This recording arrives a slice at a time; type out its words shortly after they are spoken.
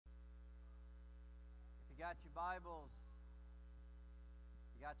got your Bibles,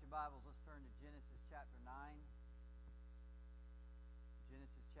 let's turn to Genesis chapter 9.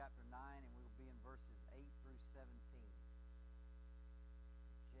 Genesis chapter 9, and we'll be in verses 8 through 17.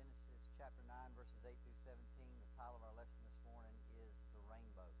 Genesis chapter 9, verses 8 through 17. The title of our lesson this morning is The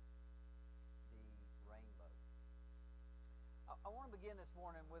Rainbow. The Rainbow. I want to begin this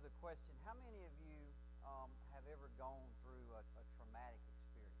morning with a question. How many of you have ever gone through a traumatic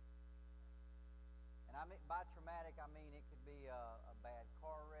experience? And by traumatic, I mean it could be a bad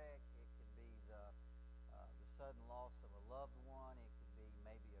car wreck. It could be the sudden loss of a loved one. It could be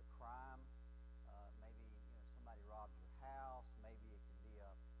maybe a crime. Maybe somebody robbed your house. Maybe it could be a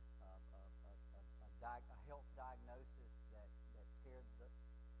health diagnosis that scared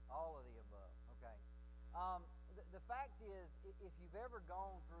all of the above. Okay. The fact is, if you've ever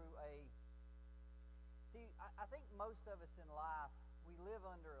gone through I think most of us in life, we live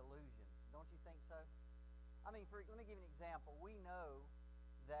under illusions. Don't you think so? I mean, let me give you an example. We know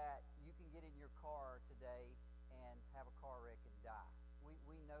that you can get in your car today and have a car wreck and die.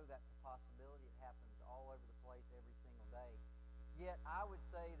 We know that's a possibility. It happens all over the place every single day. Yet I would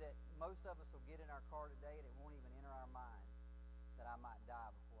say that most of us will get in our car today and it won't even enter our mind that I might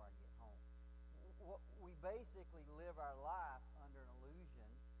die before I get home. We basically live our life under an illusion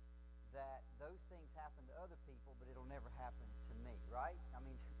that those things happen to other people, but it'll never happen to me, right? I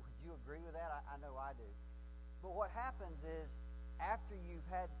mean, would you agree with that? I know I do. But what happens is, after you've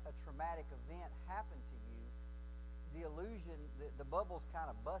had a traumatic event happen to you, the illusion, the bubble's kind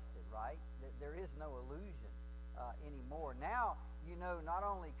of busted, right? There is no illusion anymore. Now, not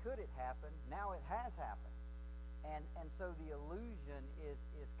only could it happen, now it has happened. And so the illusion is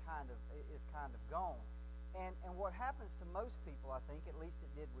kind of gone. And what happens to most people, I think, at least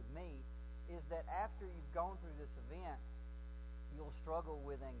it did with me, is that after you've gone through this event, you'll struggle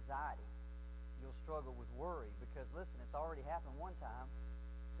with anxiety. You'll struggle with worry because, listen, it's already happened one time.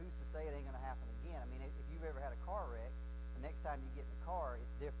 Who's to say it ain't going to happen again? I mean, if you've ever had a car wreck, the next time you get in the car, it's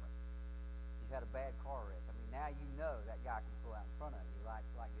different. You've had a bad car wreck. I mean, now you know that guy can pull out in front of you like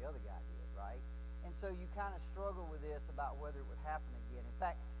the other guy did, right? And so you kind of struggle with this about whether it would happen again. In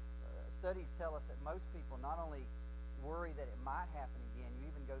fact, studies tell us that most people not only worry that it might happen again, you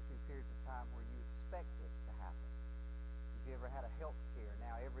even go through periods of time where you expect it to happen. If you ever had a health scare,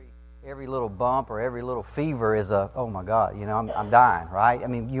 now every little bump or every little fever is oh my God, I'm dying, right? I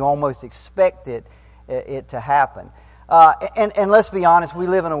mean, you almost expect it to happen. And let's be honest, we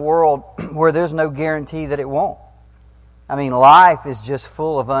live in a world where there's no guarantee that it won't. I mean, life is just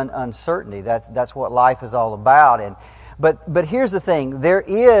full of uncertainty. That's what life is all about. But here's the thing: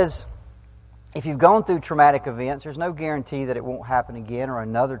 if you've gone through traumatic events, there's no guarantee that it won't happen again or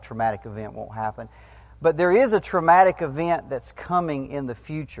another traumatic event won't happen. But there is a traumatic event that's coming in the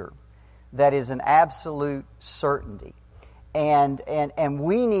future that is an absolute certainty. And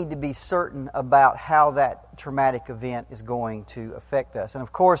we need to be certain about how that traumatic event is going to affect us. And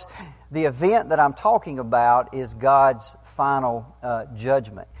of course, the event that I'm talking about is God's final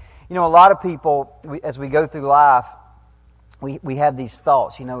judgment. A lot of people, as we go through life, we have these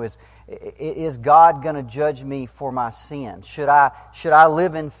thoughts, is God going to judge me for my sins? Should I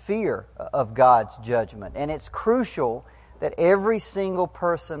live in fear of God's judgment? And it's crucial that every single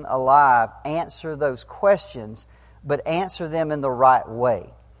person alive answer those questions, but answer them in the right way.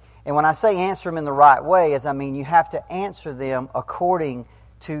 And when I say answer them in the right way, I mean you have to answer them according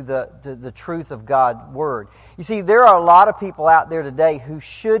to the truth of God's Word. You see, there are a lot of people out there today who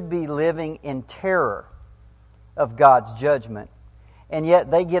should be living in terror of God's judgment. And yet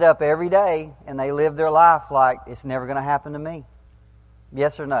they get up every day and they live their life like it's never going to happen to me.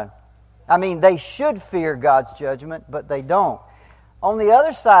 Yes or no? I mean, they should fear God's judgment, but they don't. On the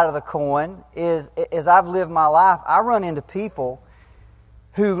other side of the coin is, as I've lived my life, I run into people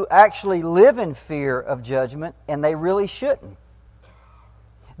who actually live in fear of judgment, and they really shouldn't.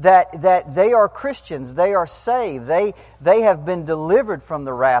 That they are Christians, they are saved, they have been delivered from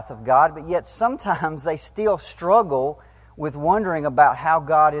the wrath of God, but yet sometimes they still struggle with wondering about how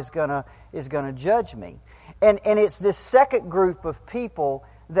God is going to judge me. And it's this second group of people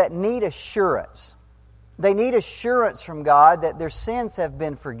that need assurance. They need assurance from God that their sins have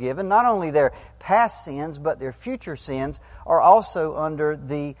been forgiven. Not only their past sins, but their future sins are also under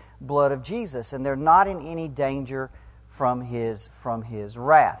the blood of Jesus, and they're not in any danger from His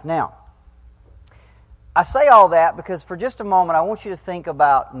wrath. Now, I say all that because for just a moment I want you to think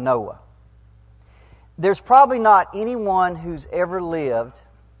about Noah. There's probably not anyone who's ever lived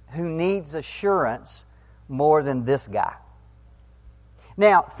who needs assurance more than this guy.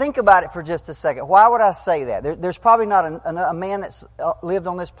 Now, think about it for just a second. Why would I say that? There's probably not a man that's lived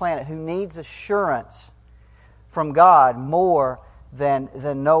on this planet who needs assurance from God more than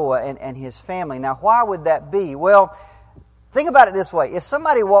Noah and his family. Now, why would that be? Well, think about it this way. If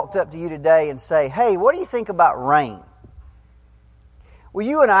somebody walked up to you today and say, hey, what do you think about rain? Well,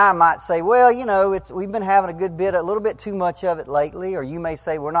 you and I might say, well, we've been having a little bit too much of it lately, or you may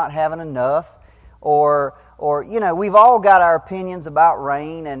say we're not having enough, or we've all got our opinions about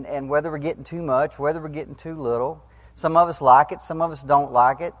rain and whether we're getting too much, whether we're getting too little. Some of us like it, some of us don't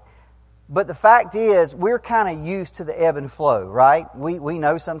like it. But the fact is, we're kind of used to the ebb and flow, right? We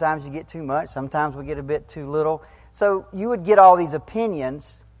know sometimes you get too much, sometimes we get a bit too little. So you would get all these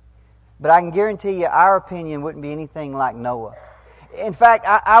opinions, but I can guarantee you our opinion wouldn't be anything like Noah. In fact,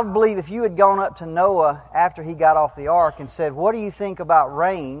 I believe if you had gone up to Noah after he got off the ark and said, what do you think about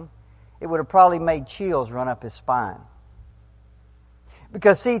rain? It would have probably made chills run up his spine.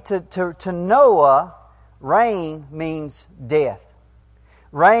 Because see, to Noah, rain means death.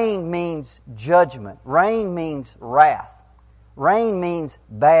 Rain means judgment. Rain means wrath. Rain means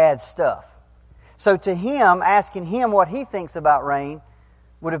bad stuff. So to him, asking him what he thinks about rain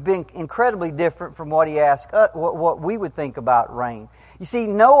would have been incredibly different from what he asked what we would think about rain. You see,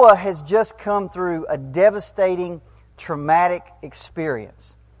 Noah has just come through a devastating, traumatic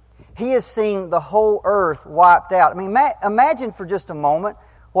experience. He has seen the whole earth wiped out. I mean, imagine for just a moment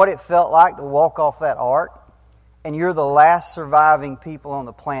what it felt like to walk off that ark and you're the last surviving people on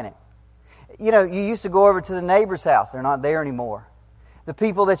the planet. You used to go over to the neighbor's house. They're not there anymore. The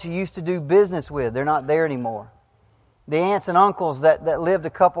people that you used to do business with, they're not there anymore. The aunts and uncles that lived a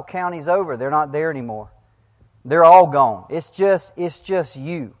couple counties over, they're not there anymore. They're all gone. It's just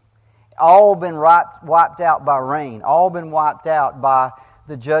you. All been wiped out by rain. All been wiped out by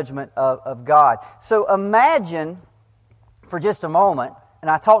the judgment of God. So imagine for just a moment, and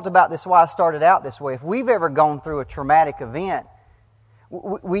I talked about this why I started out this way. If we've ever gone through a traumatic event,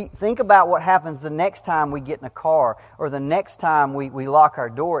 we think about what happens the next time we get in a car or the next time we lock our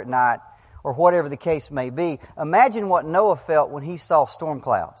door at night or whatever the case may be. Imagine what Noah felt when he saw storm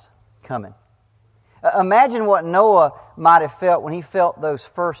clouds coming. Imagine what Noah might have felt when he felt those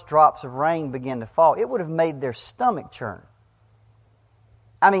first drops of rain begin to fall. It would have made their stomach churn.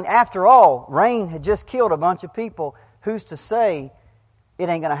 I mean, after all, rain had just killed a bunch of people. Who's to say it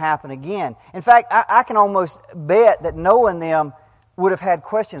ain't going to happen again? In fact, I can almost bet that Noah and them would have had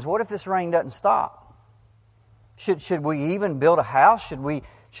questions. What if this rain doesn't stop? Should we even build a house? Should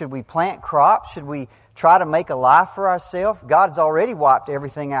we plant crops? Should we try to make a life for ourselves? God's already wiped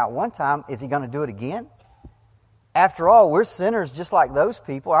everything out one time. Is He going to do it again? After all, we're sinners just like those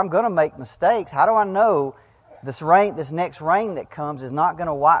people. I'm going to make mistakes. How do I know this next rain that comes is not going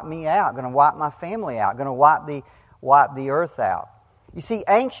to wipe me out, going to wipe my family out, going to wipe the earth out? You see,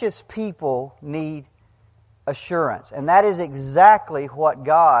 anxious people need assurance. And that is exactly what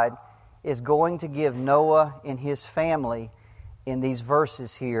God is going to give Noah and his family in these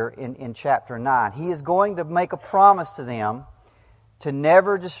verses here in chapter 9. He is going to make a promise to them to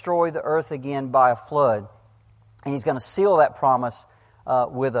never destroy the earth again by a flood. And He's going to seal that promise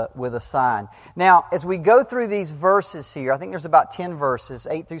with a sign. Now, as we go through these verses here, I think there's about 10 verses,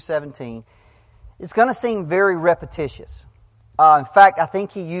 8 through 17, it's going to seem very repetitious. In fact, I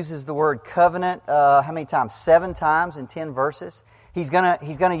think he uses the word covenant, how many times? 7 times in 10 verses. He's going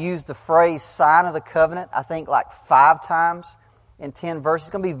to use the phrase sign of the covenant, I think like 5 times in 10 verses.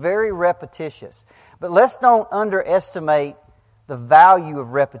 It's going to be very repetitious. But let's don't underestimate the value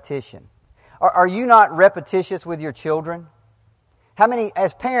of repetition. Are you not repetitious with your children? How many,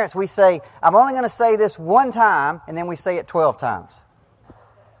 as parents, we say, I'm only going to say this one time, and then we say it 12 times.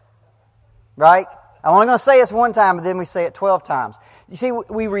 Right? I'm only going to say this one time, but then we say it 12 times. You see,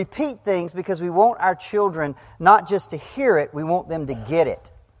 we repeat things because we want our children not just to hear it, we want them to get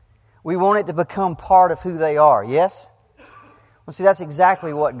it. We want it to become part of who they are. Yes? Well, see, that's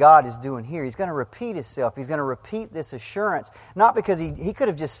exactly what God is doing here. He's going to repeat Himself. He's going to repeat this assurance, not because He could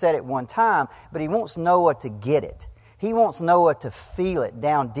have just said it one time, but He wants Noah to get it. He wants Noah to feel it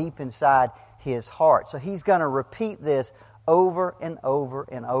down deep inside his heart. So He's going to repeat this over and over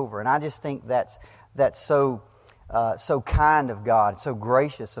and over. And I just think that's so kind of God, so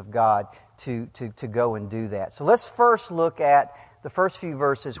gracious of God to go and do that. So let's first look at the first few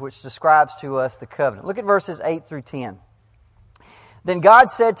verses which describes to us the covenant. Look at verses 8 through 10. Then God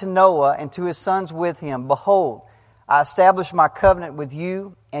said to Noah and to his sons with him, Behold, I establish my covenant with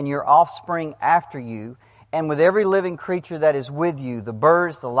you and your offspring after you, and with every living creature that is with you, the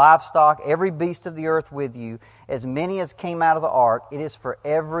birds, the livestock, every beast of the earth with you, as many as came out of the ark. It is for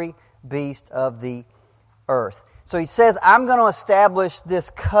every beast of the earth. So He says, I'm going to establish this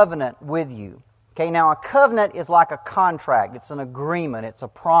covenant with you. Okay, now a covenant is like a contract. It's an agreement. It's a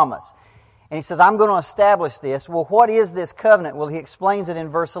promise. And he says, I'm going to establish this. Well, what is this covenant? Well, he explains it in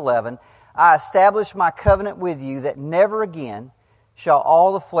verse 11. I establish my covenant with you that never again shall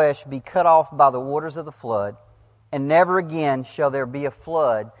all the flesh be cut off by the waters of the flood, and never again shall there be a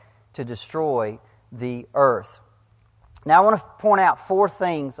flood to destroy the earth. Now I want to point out 4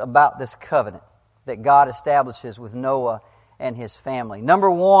 things about this covenant that God establishes with Noah and his family. Number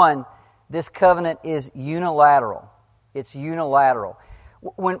 1, this covenant is unilateral. It's unilateral.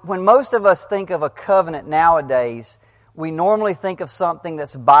 When most of us think of a covenant nowadays, we normally think of something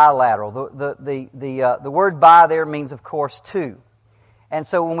that's bilateral. The word bi there means, of course, two. And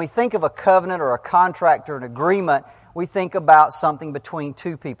so when we think of a covenant or a contract or an agreement, we think about something between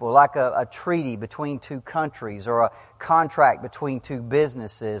two people, like a treaty between two countries, or a contract between two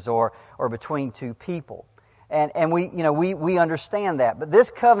businesses, or between two people. And we understand that. But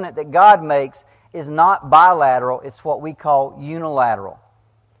this covenant that God makes is not bilateral, it's what we call unilateral.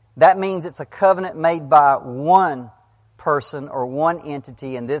 That means it's a covenant made by one person or one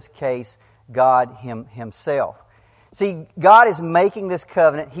entity, in this case, God Himself. See, God is making this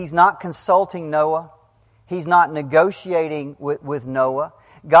covenant. He's not consulting Noah. He's not negotiating with Noah.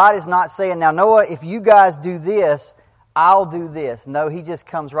 God is not saying, now Noah, if you guys do this, I'll do this. No, He just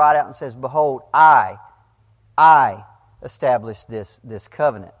comes right out and says, behold, I established this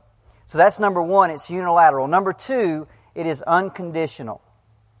covenant. So that's number 1, it's unilateral. Number 2, it is unconditional.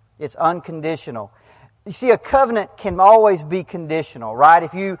 It's unconditional. You see, a covenant can always be conditional, right?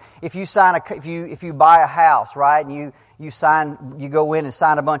 If you buy a house, right, and you go in and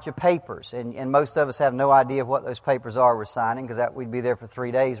sign a bunch of papers, and most of us have no idea what those papers are we're signing, because we'd be there for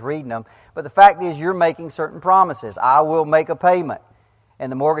 3 days reading them. But the fact is, you're making certain promises. I will make a payment,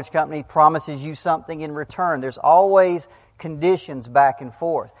 and the mortgage company promises you something in return. There's always conditions back and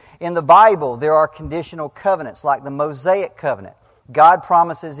forth. In the Bible, there are conditional covenants, like the Mosaic covenant. God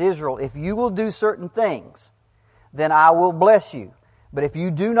promises Israel, if you will do certain things, then I will bless you. But if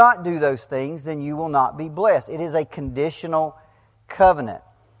you do not do those things, then you will not be blessed. It is a conditional covenant.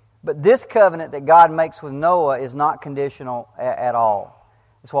 But this covenant that God makes with Noah is not conditional at all.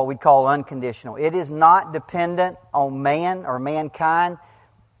 It's what we call unconditional. It is not dependent on man or mankind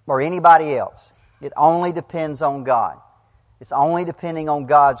or anybody else. It only depends on God. It's only depending on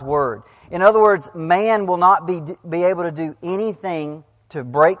God's Word. In other words, man will not be able to do anything to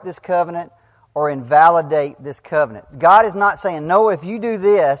break this covenant or invalidate this covenant. God is not saying, no, if you do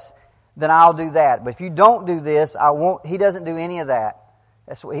this, then I'll do that. But if you don't do this, I won't. He doesn't do any of that.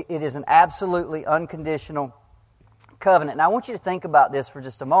 It is an absolutely unconditional covenant. Now I want you to think about this for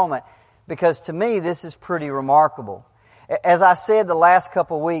just a moment, because to me this is pretty remarkable. As I said the last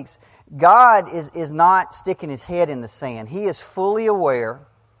couple of weeks, God is not sticking His head in the sand. He is fully aware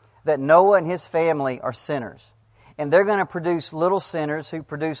that Noah and his family are sinners. And they're going to produce little sinners who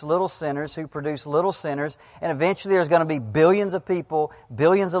produce little sinners who produce little sinners. And eventually there's going to be billions of people,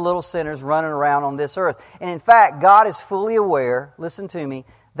 billions of little sinners running around on this earth. And in fact, God is fully aware, listen to me,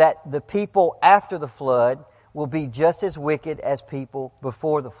 that the people after the flood will be just as wicked as people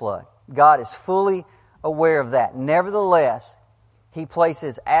before the flood. God is fully aware of that. Nevertheless, He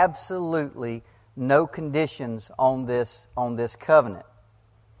places absolutely no conditions on this covenant.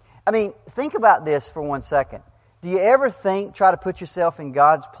 I mean, think about this for 1 second. Do you ever try to put yourself in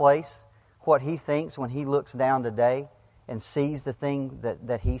God's place, what He thinks when He looks down today and sees the thing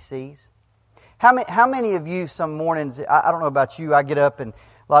that He sees? How many of you some mornings, I don't know about you, I get up and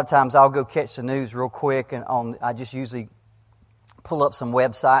a lot of times I'll go catch the news real quick, and I just usually pull up some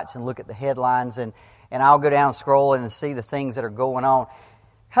websites and look at the headlines, and I'll go down scrolling and see the things that are going on.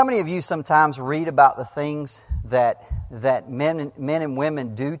 How many of you sometimes read about the things that men and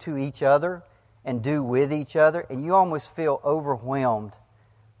women do to each other and do with each other, and you almost feel overwhelmed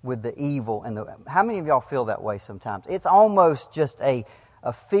with the evil? How many of y'all feel that way sometimes? It's almost just a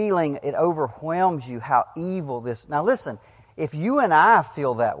feeling, it overwhelms you how evil this... Now listen, if you and I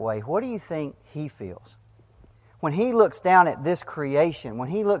feel that way, what do you think He feels? When He looks down at this creation, when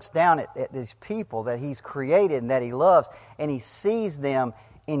He looks down at these people that He's created and that He loves, and He sees them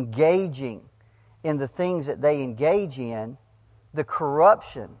engaging in the things that they engage in, the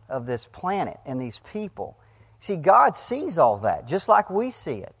corruption of this planet and these people. See, God sees all that, just like we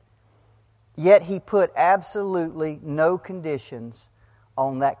see it. Yet He put absolutely no conditions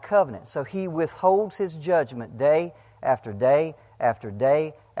on that covenant. So He withholds His judgment day after day after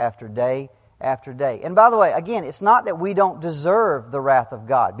day after day after day. And by the way, again, it's not that we don't deserve the wrath of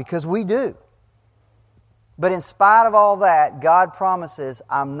God, because we do. But in spite of all that, God promises,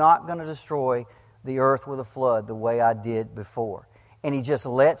 I'm not going to destroy the earth with a flood the way I did before. And He just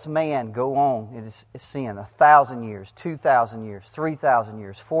lets man go on in his sin 1,000 years, 2,000 years, 3,000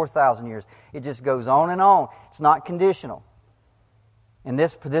 years, 4,000 years. It just goes on and on. It's not conditional. In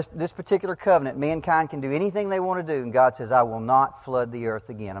this particular covenant, mankind can do anything they want to do, and God says, I will not flood the earth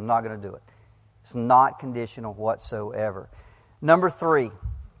again. I'm not going to do it. It's not conditional whatsoever. Number 3,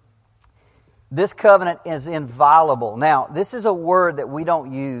 this covenant is inviolable. Now, this is a word that we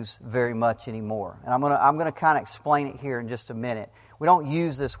don't use very much anymore, and I'm going to kind of explain it here in just a minute. We don't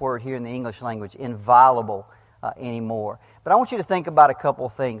use this word here in the English language, inviolable, anymore. But I want you to think about a couple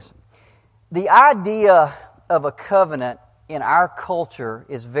of things. The idea of a covenant in our culture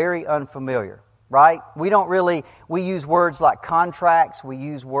is very unfamiliar, right? We use words like contracts, we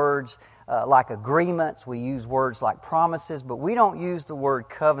use words like agreements, we use words like promises, but we don't use the word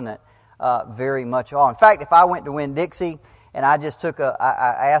covenant very much at all. In fact, if I went to Winn-Dixie and I just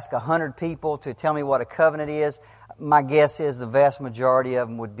I asked 100 people to tell me what a covenant is, my guess is the vast majority of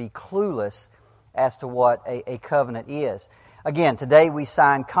them would be clueless as to what a covenant is. Again, today we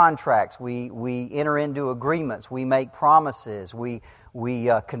sign contracts, we enter into agreements, we make promises, we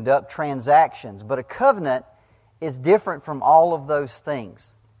conduct transactions. But a covenant is different from all of those things.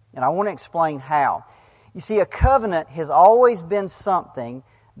 And I want to explain how. You see, a covenant has always been something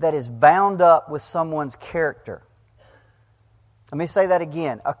that is bound up with someone's character. Let me say that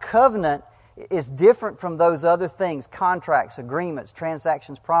again. A covenant is different from those other things, contracts, agreements,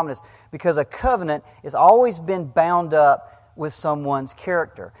 transactions, promises, because a covenant has always been bound up with someone's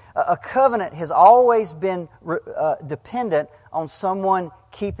character. A covenant has always been dependent on someone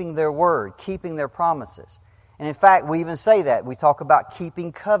keeping their word, keeping their promises. And in fact, we even say that. We talk about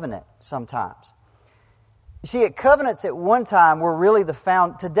keeping covenant sometimes. You see, covenants at one time were really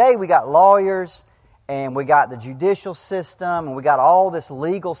today we got lawyers, and we got the judicial system, and we got all this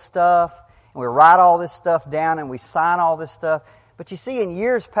legal stuff, and we write all this stuff down, and we sign all this stuff. But you see, in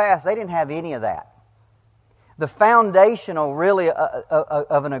years past, they didn't have any of that. The foundational, really,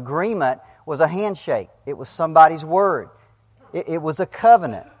 of an agreement was a handshake. It was somebody's word. It was a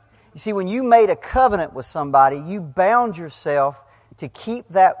covenant. You see, when you made a covenant with somebody, you bound yourself to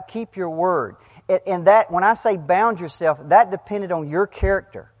keep your word. And that, when I say bound yourself, that depended on your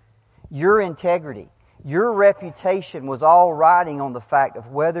character, your integrity. Your reputation was all riding on the fact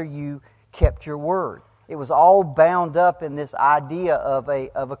of whether you kept your word. It was all bound up in this idea of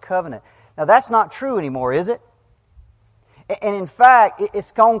a covenant. Now, that's not true anymore, is it? And in fact,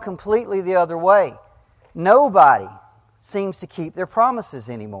 it's gone completely the other way. Nobody seems to keep their promises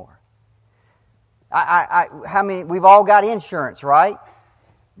anymore. We've all got insurance, right?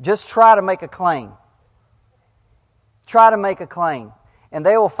 Just try to make a claim. Try to make a claim. And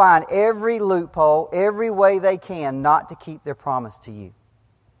they will find every loophole, every way they can not to keep their promise to you.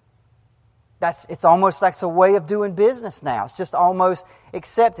 It's almost like a way of doing business now. It's just almost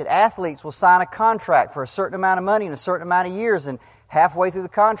accepted. Athletes will sign a contract for a certain amount of money in a certain amount of years, and halfway through the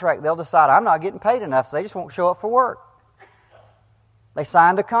contract, they'll decide, I'm not getting paid enough, so they just won't show up for work. They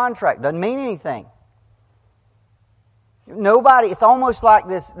signed a contract. Doesn't mean anything. It's almost like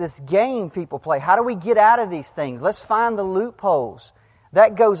this game people play. How do we get out of these things? Let's find the loopholes.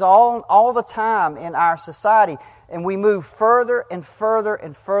 That goes all the time in our society, and we move further and further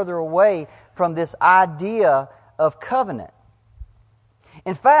and further away from this idea of covenant.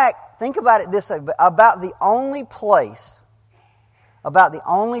 In fact, think about it this way, about the only place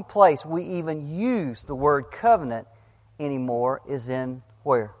we even use the word covenant anymore is in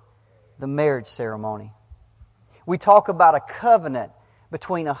where? The marriage ceremony. We talk about a covenant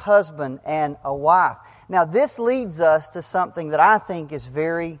between a husband and a wife. Now, this leads us to something that I think is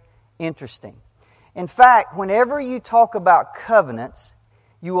very interesting. In fact, whenever you talk about covenants,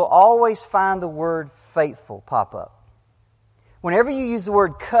 you will always find the word faithful pop up. Whenever you use the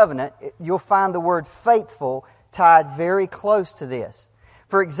word covenant, you'll find the word faithful tied very close to this.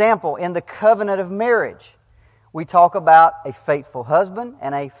 For example, in the covenant of marriage, we talk about a faithful husband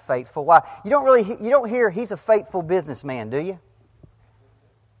and a faithful wife. You don't hear he's a faithful businessman, do you?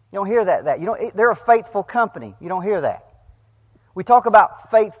 You don't hear that. They're a faithful company. You don't hear that. We talk about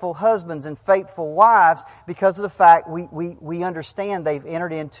faithful husbands and faithful wives because of the fact we understand they've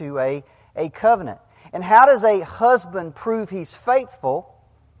entered into a covenant. And how does a husband prove he's faithful?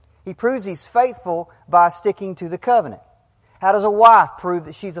 He proves he's faithful by sticking to the covenant. How does a wife prove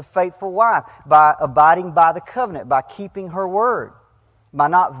that she's a faithful wife? By abiding by the covenant, by keeping her word, by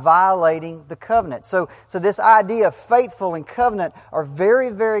not violating the covenant. So this idea of faithful and covenant are very,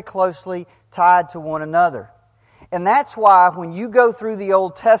 very closely tied to one another. And that's why when you go through the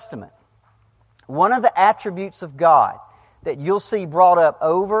Old Testament, one of the attributes of God that you'll see brought up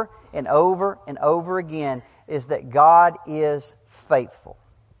over and over and over again is that God is faithful.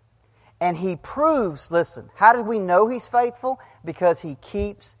 And He proves, listen, how do we know He's faithful? Because He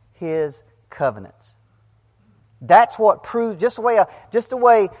keeps His covenants. That's what proves, just the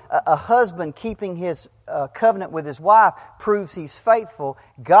way a husband keeping his covenant with his wife proves he's faithful,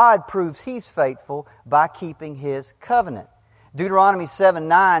 God proves He's faithful by keeping His covenant. Deuteronomy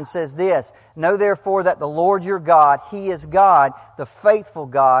 7:9 says this, "Know therefore that the Lord your God, He is God, the faithful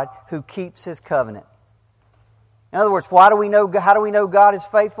God, who keeps His covenant." In other words, how do we know God is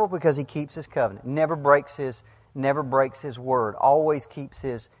faithful? Because He keeps His covenant. Never breaks His word. Always keeps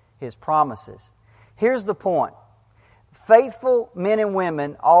His promises. Here's the point. Faithful men and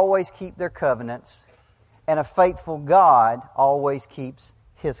women always keep their covenants, and a faithful God always keeps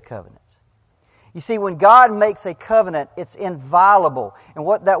His covenants. You see, when God makes a covenant, it's inviolable. And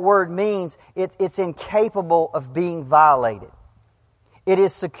what that word means, it's incapable of being violated. It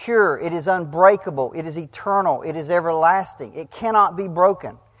is secure. It is unbreakable. It is eternal. It is everlasting. It cannot be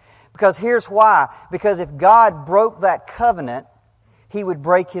broken. Because here's why. Because if God broke that covenant, He would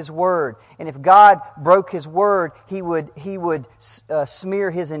break His word. And if God broke His word, He would smear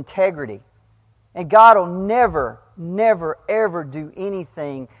His integrity. And God will never, ever do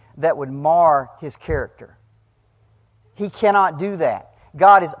anything that would mar His character. He cannot do that.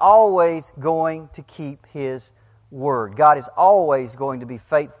 God is always going to keep His word. God is always going to be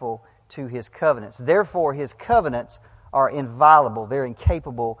faithful to His covenants. Therefore, His covenants are inviolable. They're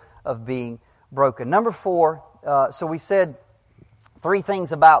incapable of being broken. Number 4, so we said 3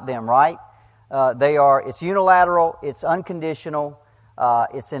 things about them, right? It's unilateral, it's unconditional,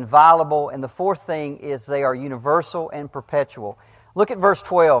 it's inviolable, and the 4th thing is they are universal and perpetual. Look at verse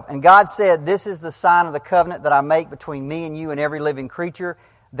 12. "And God said, This is the sign of the covenant that I make between me and you and every living creature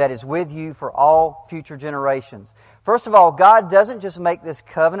that is with you for all future generations." First of all, God doesn't just make this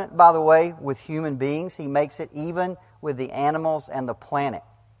covenant, by the way, with human beings. He makes it even with the animals and the planet.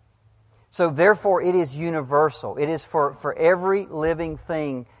 So therefore, it is universal. It is for every living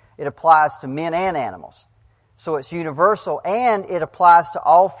thing. It applies to men and animals. So it's universal, and it applies to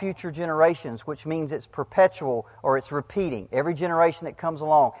all future generations, which means it's perpetual, or it's repeating. Every generation that comes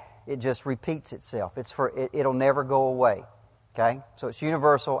along, it just repeats itself. It'll never go away. Okay? So it's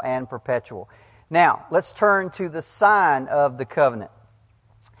universal and perpetual. Now, let's turn to the sign of the covenant.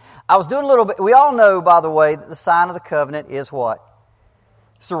 I was doing a little bit. We all know, by the way, that the sign of the covenant is what?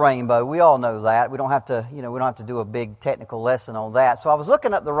 It's a rainbow. We all know that. We don't have to do a big technical lesson on that. So I was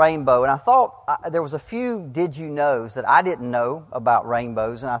looking up the rainbow, and I thought there was a few did you knows that I didn't know about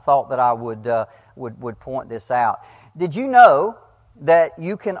rainbows, and I thought that I would point this out. Did you know that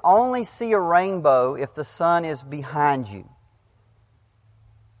you can only see a rainbow if the sun is behind you?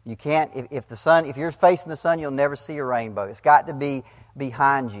 You can't, if you're facing the sun, you'll never see a rainbow. It's got to be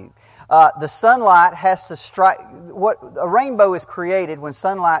behind you. The sunlight has to strike. A rainbow is created when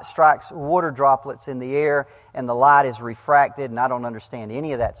sunlight strikes water droplets in the air and the light is refracted, and I don't understand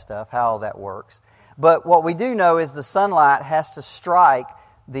any of that stuff, how all that works. But what we do know is the sunlight has to strike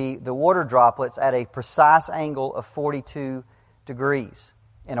the water droplets at a precise angle of 42 degrees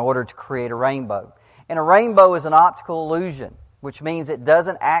in order to create a rainbow. And a rainbow is an optical illusion, which means it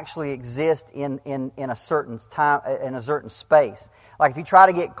doesn't actually exist in a certain time, in a certain space. Like if you try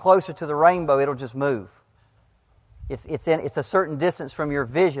to get closer to the rainbow, it'll just move. It's a certain distance from your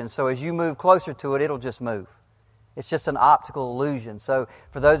vision, so as you move closer to it, it'll just move. It's just an optical illusion. So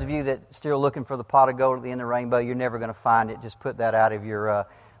for those of you that are still looking for the pot of gold at the end of the rainbow, you're never going to find it. Just put that out of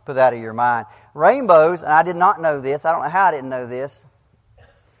your mind. Rainbows, and I did not know this. I don't know how I didn't know this,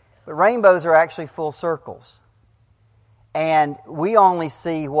 but rainbows are actually full circles. And we only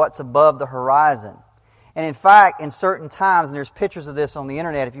see what's above the horizon. And in fact, in certain times, and there's pictures of this on the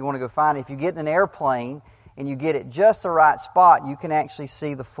internet if you want to go find it, if you get in an airplane and you get it just the right spot, you can actually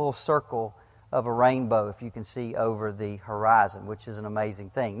see the full circle of a rainbow if you can see over the horizon, which is an amazing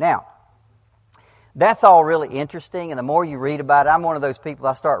thing. Now, that's all really interesting, and the more you read about it, I'm one of those people,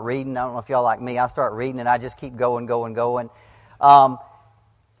 I start reading, I don't know if y'all like me, I start reading and I just keep going.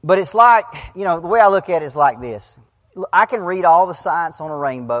 But it's like, the way I look at it is like this. I can read all the science on a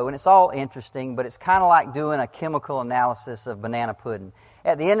rainbow, and it's all interesting, but it's kind of like doing a chemical analysis of banana pudding.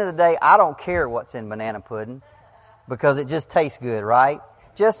 At the end of the day, I don't care what's in banana pudding because it just tastes good, right?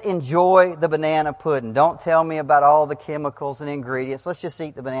 Just enjoy the banana pudding. Don't tell me about all the chemicals and ingredients. Let's just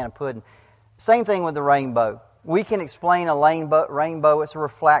eat the banana pudding. Same thing with the rainbow. We can explain a rainbow. It's a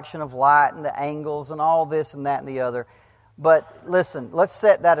reflection of light and the angles and all this and that and the other. But listen, let's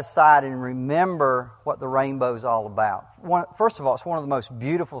set that aside and remember what the rainbow is all about. First of all, it's one of the most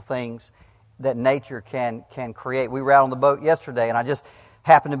beautiful things that nature can create. We were out on the boat yesterday, and I just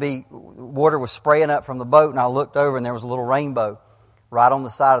happened to be, water was spraying up from the boat, and I looked over, and there was a little rainbow. right on the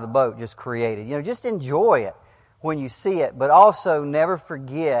side of the boat, just created. Just enjoy it when you see it, but also never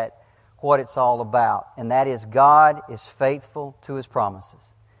forget what it's all about. And that is God is faithful to His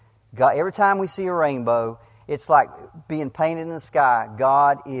promises. God, every time we see a rainbow, it's like being painted in the sky.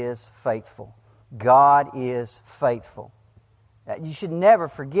 God is faithful. God is faithful. You should never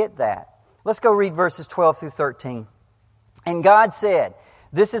forget that. Let's go read verses 12 through 13. And God said,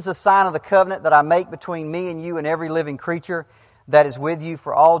 "This is a sign of the covenant that I make between me and you and every living creature that is with you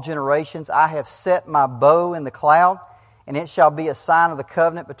for all generations. I have set my bow in the cloud, and it shall be a sign of the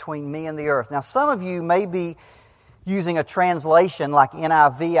covenant between me and the earth." Now, some of you may be using a translation like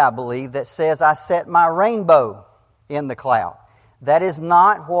NIV, I believe, that says, "I set my rainbow in the cloud." That is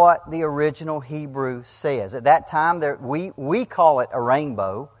not what the original Hebrew says. At that time, we call it a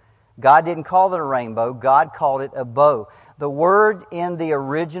rainbow. God didn't call it a rainbow. God called it a bow. The word in the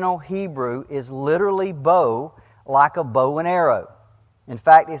original Hebrew is literally bow, like a bow and arrow. In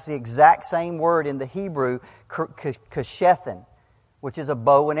fact, it's the exact same word in the Hebrew, keshethin, which is a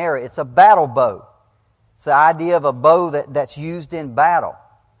bow and arrow. It's a battle bow. It's the idea of a bow that's used in battle.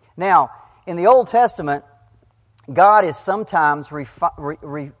 Now, in the Old Testament, God is sometimes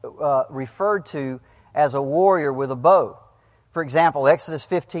referred to as a warrior with a bow. For example, Exodus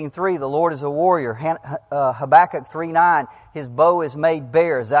 15:3, the Lord is a warrior. Habakkuk 3:9, His bow is made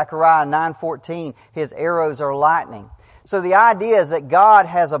bare. Zechariah 9:14, His arrows are lightning. So the idea is that God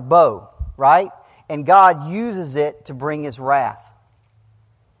has a bow, right? And God uses it to bring His wrath.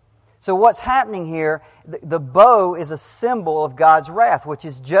 So what's happening here, the bow is a symbol of God's wrath, which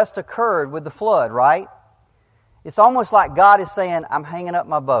has just occurred with the flood, right? It's almost like God is saying, "I'm hanging up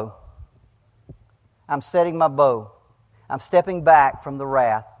my bow. I'm setting my bow. I'm stepping back from the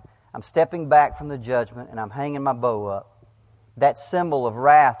wrath. I'm stepping back from the judgment, and I'm hanging my bow up." That symbol of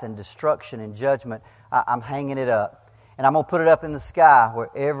wrath and destruction and judgment, I'm hanging it up. And I'm going to put it up in the sky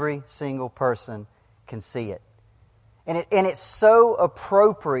where every single person can see it. And it's so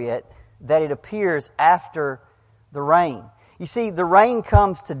appropriate that it appears after the rain. You see, the rain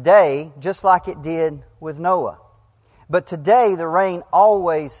comes today just like it did with Noah. But today the rain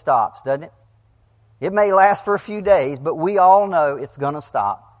always stops, doesn't it? It may last for a few days, but we all know it's going to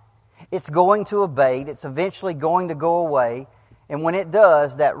stop. It's going to abate. It's eventually going to go away. And when it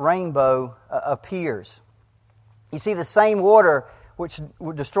does, that rainbow appears. You see, the same water which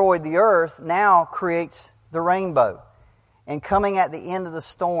destroyed the earth now creates the rainbow. And coming at the end of the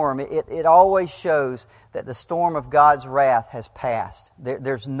storm, it always shows that the storm of God's wrath has passed.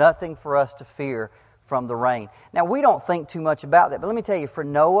 There's nothing for us to fear from the rain. Now, we don't think too much about that, but let me tell you, for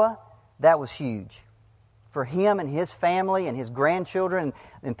Noah, that was huge. For him and his family and his grandchildren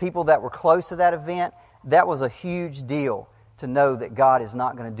and people that were close to that event, that was a huge deal to know that God is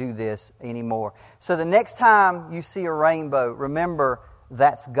not going to do this anymore. So the next time you see a rainbow, remember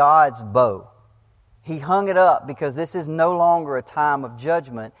that's God's bow. He hung it up because this is no longer a time of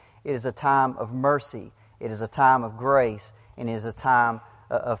judgment. It is a time of mercy. It is a time of grace. And it is a time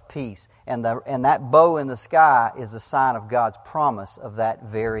of peace. And that bow in the sky is the sign of God's promise of that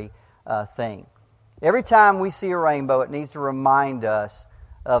very thing. Every time we see a rainbow, it needs to remind us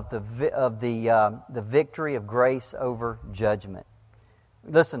of the victory of grace over judgment.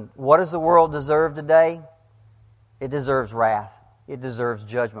 Listen, what does the world deserve today? It deserves wrath. It deserves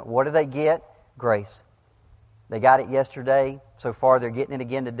judgment. What do they get? Grace. They got it yesterday. So far, they're getting it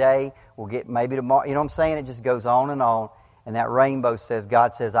again today. We'll get maybe tomorrow. You know what I'm saying? It just goes on. And that rainbow says,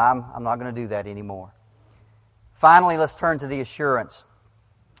 God says, I'm not going to do that anymore. Finally, let's turn to the assurance.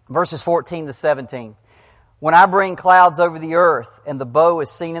 Verses 14 to 17. When I bring clouds over the earth and the bow is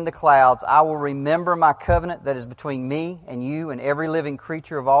seen in the clouds, I will remember my covenant that is between me and you and every living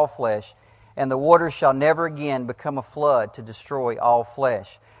creature of all flesh, and the waters shall never again become a flood to destroy all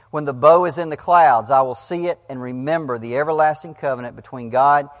flesh. When the bow is in the clouds, I will see it and remember the everlasting covenant between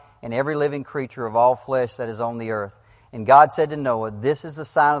God and every living creature of all flesh that is on the earth. And God said to Noah, this is the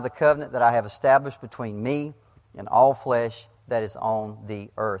sign of the covenant that I have established between me and all flesh that is on the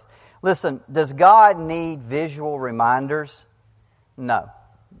earth. Listen, does God need visual reminders? No.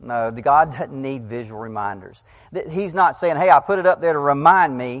 No, God doesn't need visual reminders. He's not saying, hey, I put it up there to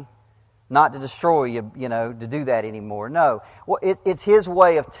remind me not to destroy you, to do that anymore. No. Well, it's His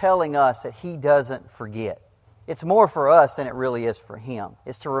way of telling us that He doesn't forget. It's more for us than it really is for Him.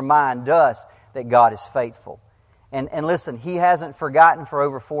 It's to remind us that God is faithful. And listen, He hasn't forgotten for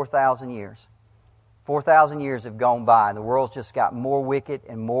over 4,000 years. 4,000 years have gone by, and the world's just got more wicked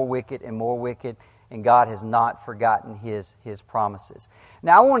and more wicked and more wicked, and God has not forgotten His promises.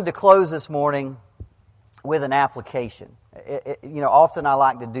 Now, I wanted to close this morning with an application. Often I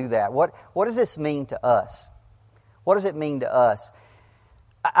like to do that. What does this mean to us? What does it mean to us?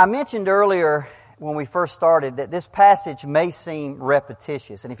 I mentioned earlier when we first started that this passage may seem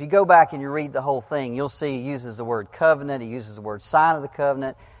repetitious. And if you go back and you read the whole thing, you'll see he uses the word covenant, he uses the word sign of the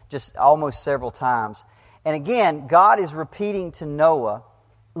covenant, just almost several times. And again, God is repeating to Noah,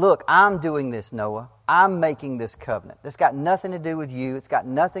 look, I'm doing this, Noah. I'm making this covenant. It's got nothing to do with you. It's got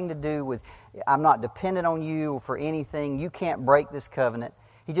nothing to do with, I'm not dependent on you for anything. You can't break this covenant.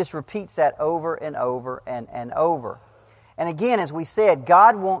 He just repeats that over and over and over. And again, as we said,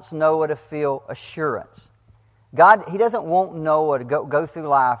 God wants Noah to feel assurance. He doesn't want Noah to go through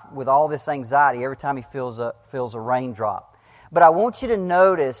life with all this anxiety every time he feels a raindrop. But I want you to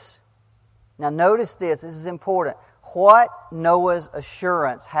notice this is important, what Noah's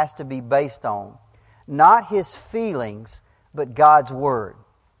assurance has to be based on. Not his feelings, but God's Word.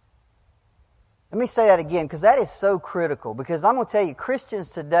 Let me say that again, because that is so critical. Because I'm going to tell you, Christians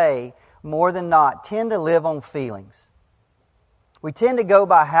today, more than not, tend to live on feelings. We tend to go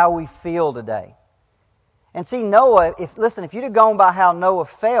by how we feel today. And see, Noah, if you'd have gone by how Noah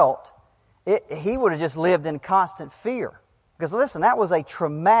felt, he would have just lived in constant fear. Because listen, that was a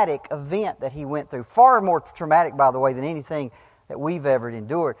traumatic event that he went through. Far more traumatic, by the way, than anything that we've ever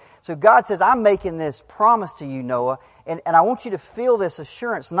endured. So God says, I'm making this promise to you, Noah, and I want you to feel this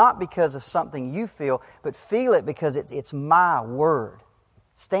assurance, not because of something you feel, but feel it because it's my word.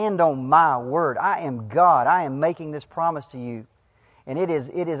 Stand on my word. I am God. I am making this promise to you. And it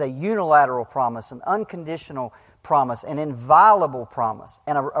is a unilateral promise, an unconditional promise, an inviolable promise,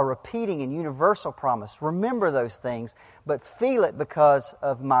 and a repeating and universal promise. Remember those things, but feel it because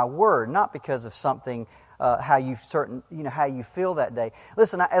of my word, not because of something how you feel that day.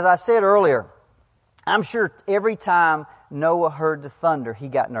 Listen, as I said earlier, I'm sure every time Noah heard the thunder, he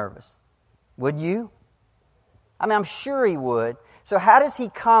got nervous. Would you? I mean, I'm sure he would. So how does he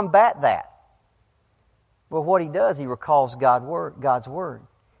combat that? Well, what he does, he recalls God's word.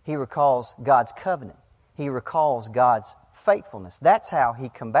 He recalls God's covenant. He recalls God's faithfulness. That's how he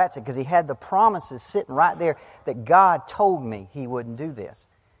combats it, because he had the promises sitting right there that God told me he wouldn't do this.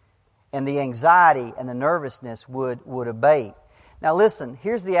 And the anxiety and the nervousness would abate. Now listen,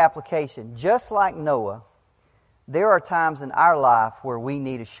 here's the application. Just like Noah, there are times in our life where we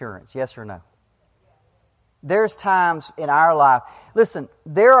need assurance. Yes or no? There's times in our life. Listen,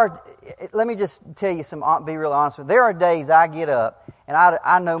 let me just tell you be real honest with you. There are days I get up and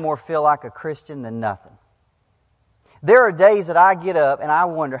I no more feel like a Christian than nothing. There are days that I get up and I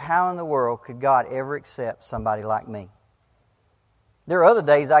wonder, how in the world could God ever accept somebody like me? There are other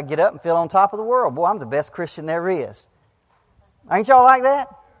days I get up and feel on top of the world. Boy, I'm the best Christian there is. Ain't y'all like that?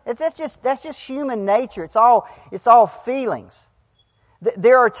 That's just human nature. It's all feelings.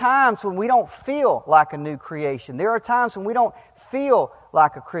 There are times when we don't feel like a new creation. There are times when we don't feel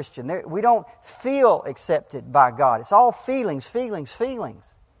like a Christian. We don't feel accepted by God. It's all feelings.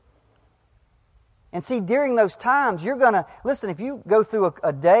 And see, during those times, you're going to, listen, if you go through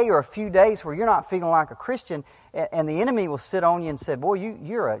a day or a few days where you're not feeling like a Christian, and the enemy will sit on you and say, boy,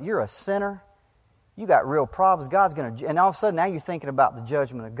 you're a sinner. You got real problems. God's going to, and all of a sudden now you're thinking about the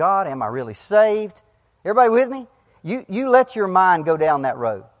judgment of God. Am I really saved? Everybody with me? You let your mind go down that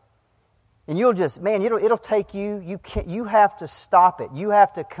road. And you'll just, it'll take you have to stop it. You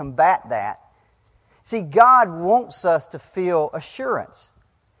have to combat that. See, God wants us to feel assurance.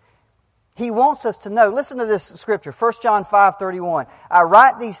 He wants us to know. Listen to this scripture, 1 John 5:31. I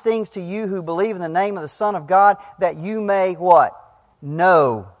write these things to you who believe in the name of the Son of God, that you may what?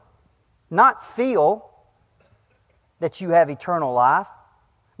 Know. Not feel that you have eternal life.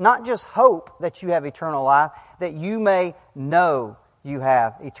 Not just hope that you have eternal life, that you may know you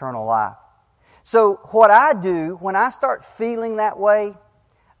have eternal life. So what I do, when I start feeling that way,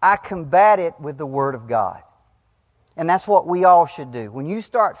 I combat it with the Word of God. And that's what we all should do. When you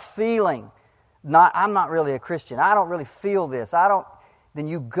start feeling, I'm not really a Christian, I don't really feel this, then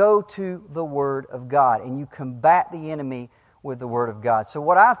you go to the Word of God and you combat the enemy with the Word of God. So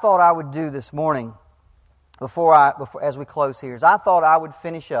what I thought I would do this morning, as we close here, is I thought I would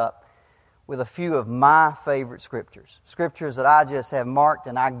finish up with a few of my favorite scriptures. Scriptures that I just have marked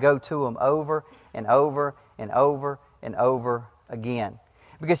and I go to them over and over and over and over again.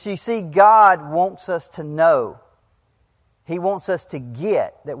 Because you see, God wants us to know. He wants us to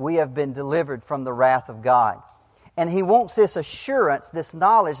get that we have been delivered from the wrath of God. And He wants this assurance, this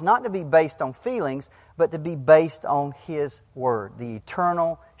knowledge, not to be based on feelings, but to be based on His Word, the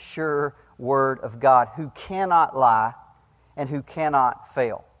eternal, sure Word of God, who cannot lie and who cannot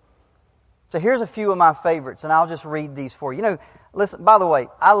fail. So here's a few of my favorites, and I'll just read these for you. Listen, by the way,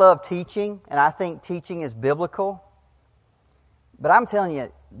 I love teaching, and I think teaching is biblical. But I'm telling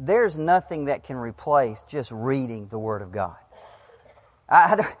you, there's nothing that can replace just reading the Word of God.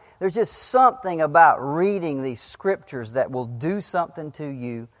 There's just something about reading these scriptures that will do something to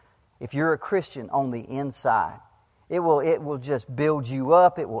you if you're a Christian on the inside. It will just build you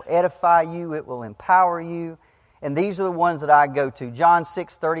up. It will edify you. It will empower you. And these are the ones that I go to. John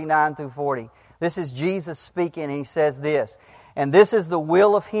 6:39 through 40. This is Jesus speaking, and He says this, "And this is the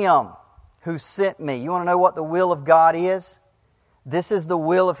will of Him who sent me." You want to know what the will of God is? This is the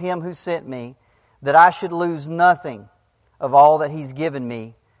will of Him who sent me, that I should lose nothing of all that He's given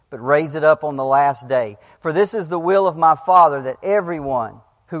me, but raise it up on the last day. For this is the will of my Father, that everyone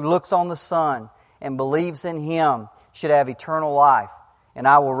who looks on the Son and believes in Him should have eternal life, and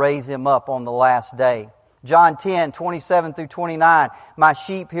I will raise him up on the last day. John 10:27 through 29, "My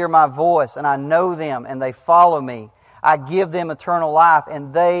sheep hear my voice, and I know them, and they follow me. I give them eternal life,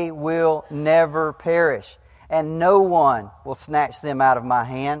 and they will never perish, and no one will snatch them out of my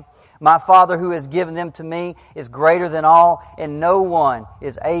hand. My Father who has given them to me is greater than all, and no one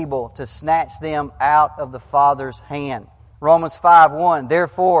is able to snatch them out of the Father's hand." Romans 5:1,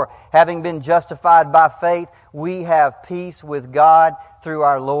 "Therefore, having been justified by faith, we have peace with God through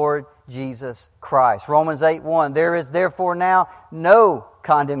our Lord Jesus Christ." Romans 8:1, "There is therefore now no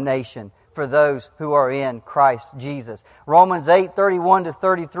condemnation for those who are in Christ Jesus." Romans 8:31 to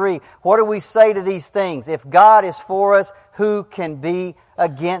 33, "What do we say to these things? If God is for us, who can be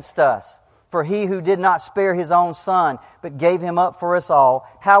against us? For He who did not spare His own Son, but gave Him up for us all,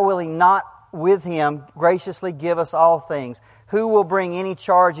 how will He not with Him graciously give us all things? Who will bring any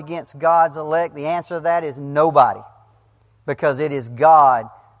charge against God's elect?" The answer to that is nobody, because it is God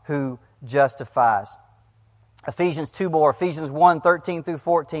who justifies. Ephesians 2 more, Ephesians 1:13 through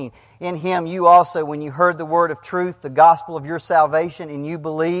 14. "In Him you also, when you heard the word of truth, the gospel of your salvation, and you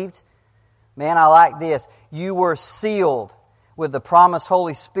believed," man, I like this, "you were sealed with the promised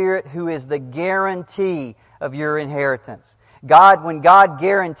Holy Spirit, who is the guarantee of your inheritance." When God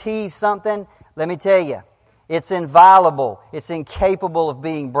guarantees something, let me tell you, it's inviolable. It's incapable of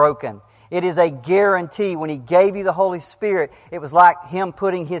being broken. It is a guarantee. When He gave you the Holy Spirit, it was like Him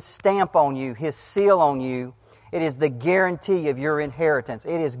putting His stamp on you, His seal on you. It is the guarantee of your inheritance.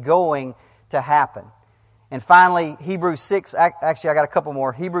 It is going to happen. And finally, Hebrews 6, actually I got a couple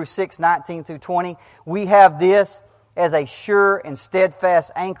more. Hebrews 6:19 through 20. "We have this as a sure and steadfast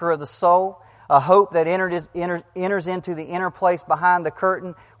anchor of the soul, a hope that enters into the inner place behind the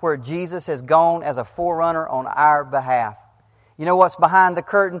curtain, where Jesus has gone as a forerunner on our behalf." You know what's behind the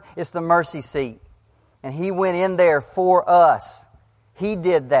curtain? It's the mercy seat. And He went in there for us. He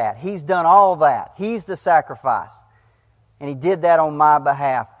did that. He's done all that. He's the sacrifice. And He did that on my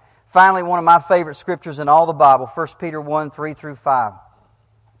behalf. Finally, one of my favorite scriptures in all the Bible, 1 Peter 1:3 through 5.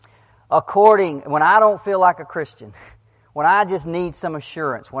 When I don't feel like a Christian, when I just need some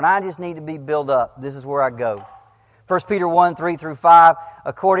assurance, when I just need to be built up, this is where I go. 1 Peter 1:3 through 5,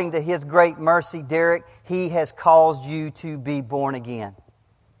 "According to His great mercy, Derek, He has caused you to be born again."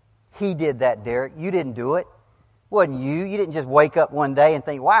 He did that, Derek. You didn't do it. It wasn't you. You didn't just wake up one day and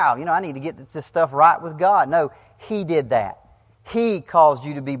think, wow, I need to get this stuff right with God. No, He did that. He caused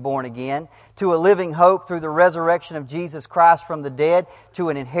you to be born again, to a living hope through the resurrection of Jesus Christ from the dead, to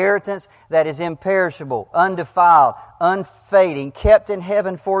an inheritance that is imperishable, undefiled, unfading, kept in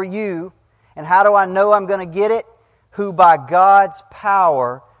heaven for you. And how do I know I'm going to get it? "Who by God's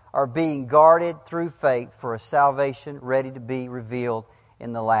power are being guarded through faith for a salvation ready to be revealed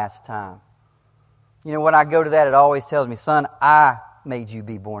in the last time." You know, when I go to that, it always tells me, son, I made you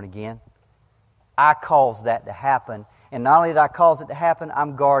be born again. I caused that to happen. And not only did I cause it to happen,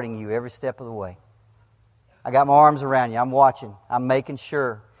 I'm guarding you every step of the way. I got my arms around you. I'm watching. I'm making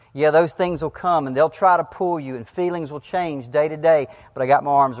sure. Yeah, those things will come and they'll try to pull you and feelings will change day to day. But I got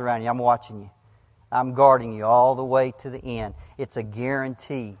my arms around you. I'm watching you. I'm guarding you all the way to the end. It's a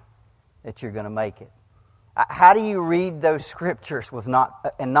guarantee that you're going to make it. How do you read those scriptures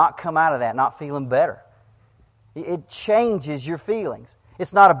and not come out of that not feeling better? It changes your feelings.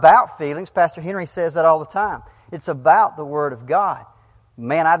 It's not about feelings. Pastor Henry says that all the time. It's about the Word of God.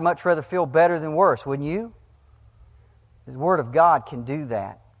 Man, I'd much rather feel better than worse, wouldn't you? The Word of God can do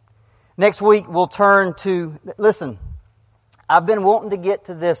that. Next week we'll turn to, listen, I've been wanting to get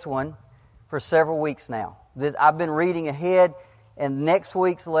to this one for several weeks now. I've been reading ahead, and next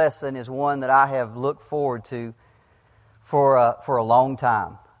week's lesson is one that I have looked forward to for a long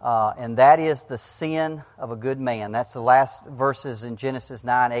time. And that is the sin of a good man. That's the last verses in Genesis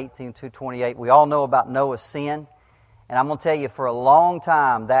 9:18 to 28. We all know about Noah's sin. And I'm going to tell you, for a long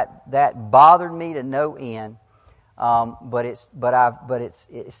time, that bothered me to no end. But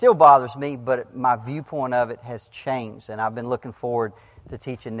it still bothers me, but my viewpoint of it has changed. And I've been looking forward to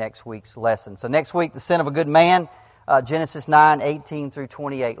teaching next week's lesson. So next week, the sin of a good man. Genesis 9:18 through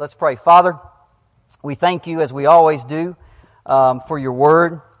 28. Let's pray. Father, we thank you, as we always do, for your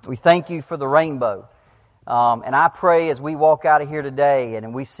word. We thank you for the rainbow. And I pray as we walk out of here today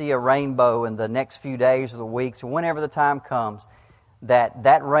and we see a rainbow in the next few days or the weeks or whenever the time comes,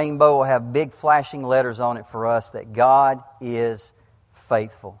 that rainbow will have big flashing letters on it for us that God is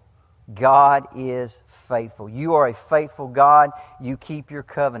faithful. God is faithful. You are a faithful God. You keep your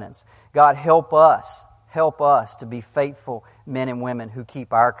covenants. God, help us to be faithful men and women who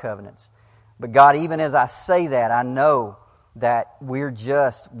keep our covenants. But God, even as I say that, I know that we're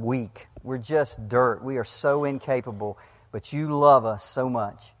just weak. We're just dirt. We are so incapable. But you love us so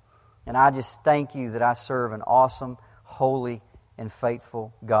much. And I just thank you that I serve an awesome, holy, and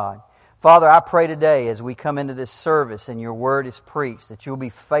faithful God. Father, I pray today as we come into this service and your word is preached, that you'll be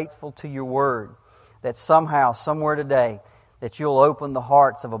faithful to your word. That somehow, somewhere today, that you'll open the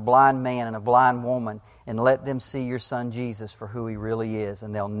hearts of a blind man and a blind woman and let them see your Son Jesus for who He really is.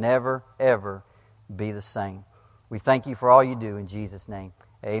 And they'll never, ever be the same. We thank you for all you do in Jesus' name.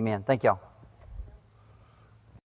 Amen. Thank y'all.